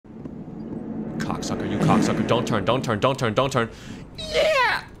cocksucker, you cocksucker. Don't turn, don't turn, don't turn, don't turn.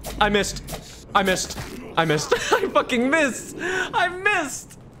 Yeah! I missed. I missed. I missed. I fucking missed. I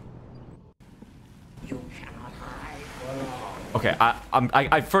missed. Okay,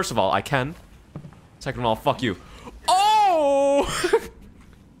 I first of all, I can. Second of all, fuck you. Oh!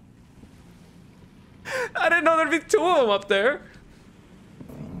 I didn't know there'd be two of them up there.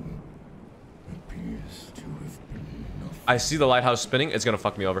 I see the lighthouse spinning. It's gonna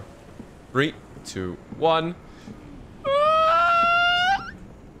fuck me over. 3, 2, 1.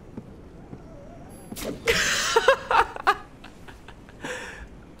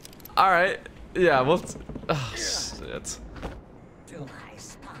 Alright. Yeah, well. Oh, shit. Do I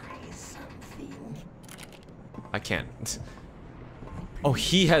spy something? I can't. Oh,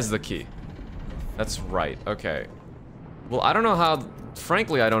 he has the key. That's right. Okay. Well, I don't know how.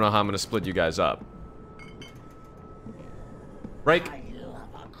 Frankly, I don't know how I'm gonna split you guys up. Break.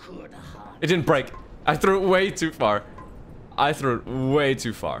 It didn't break. I threw it way too far. I threw it way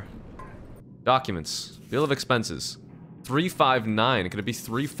too far. Documents. Bill of expenses. 359. Could it be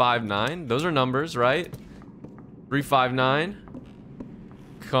 359? Those are numbers, right? 359.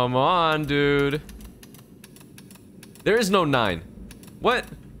 Come on, dude. There is no 9. What?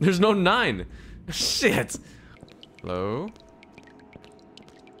 There's no 9. Shit. Hello?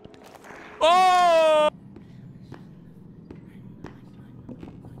 Oh!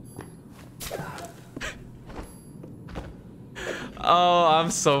 Oh,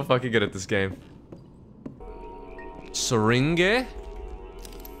 I'm so fucking good at this game. Syringe.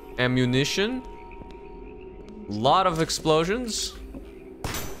 Ammunition. Lot of explosions.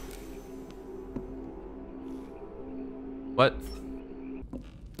 What?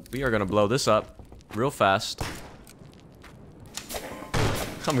 We are gonna blow this up real fast.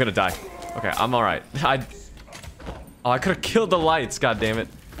 I'm gonna die. Okay, I'm alright. I could have killed the lights, god damn it.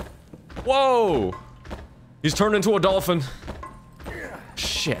 Whoa! He's turned into a dolphin.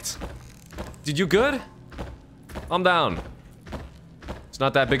 Shit. Did you good? I'm down. It's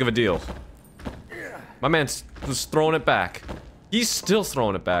not that big of a deal. My man's just throwing it back. He's still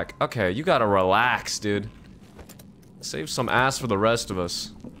throwing it back. Okay, you gotta relax, dude. Save some ass for the rest of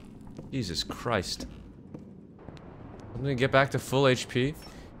us. Jesus Christ. I'm gonna get back to full HP.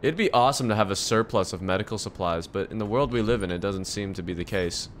 It'd be awesome to have a surplus of medical supplies, but in the world we live in, it doesn't seem to be the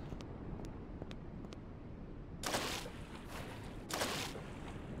case.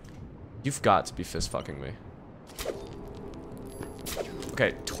 You've got to be fist fucking me.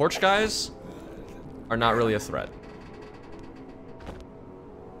 Okay, torch guys are not really a threat.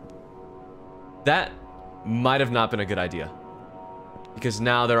 That might have not been a good idea. Because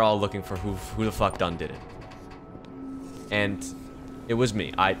now they're all looking for who the fuck done did it. And it was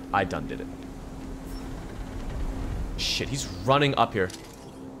me. I done did it. Shit, he's running up here.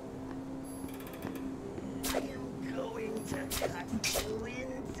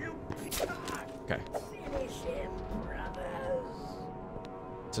 Okay.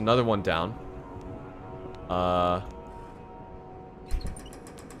 It's another one down.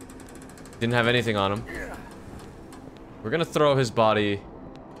 Didn't have anything on him. We're gonna throw his body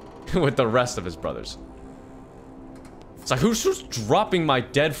with the rest of his brothers. It's like, who's just dropping my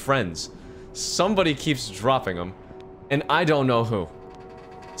dead friends? Somebody keeps dropping them, and I don't know who.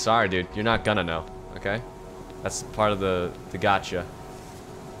 Sorry, dude. You're not gonna know, okay? That's part of the gotcha.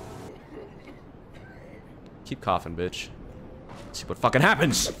 Keep coughing, bitch. Let's see what fucking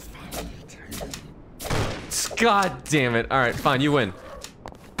happens. God damn it. Alright, fine. You win.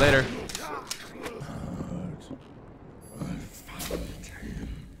 Later.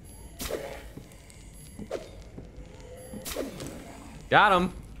 Got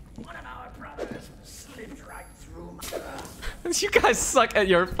him. One of our brothers slipped right through You guys suck at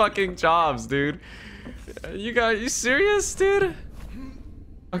your fucking jobs, dude. You serious, dude?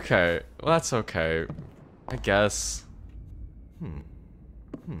 Okay, well that's okay. I guess.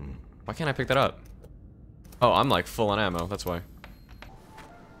 Why can't I pick that up? Oh, I'm like full on ammo, that's why.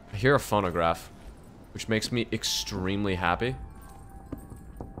 I hear a phonograph, which makes me extremely happy.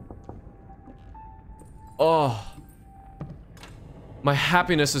 Oh. My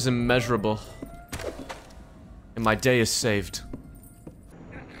happiness is immeasurable. And my day is saved.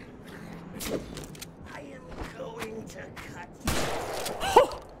 I am going to cut.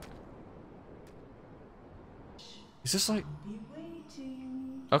 Is this like...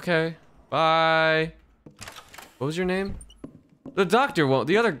 Okay. Bye. What was your name? The doctor won't.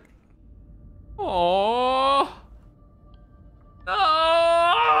 The other... Aww. No!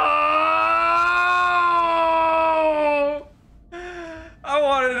 I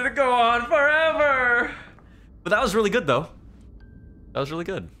wanted it to go on forever. But that was really good, though. That was really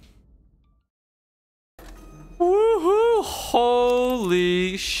good. Woo!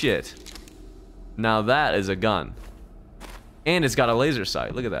 Holy shit. Now that is a gun. And it's got a laser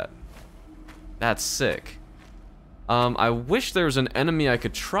sight. Look at that. That's sick. I wish there was an enemy I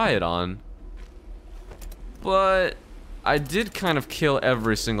could try it on. But I did kind of kill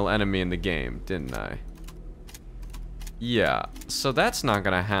every single enemy in the game, didn't I? Yeah, so that's not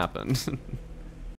gonna happen.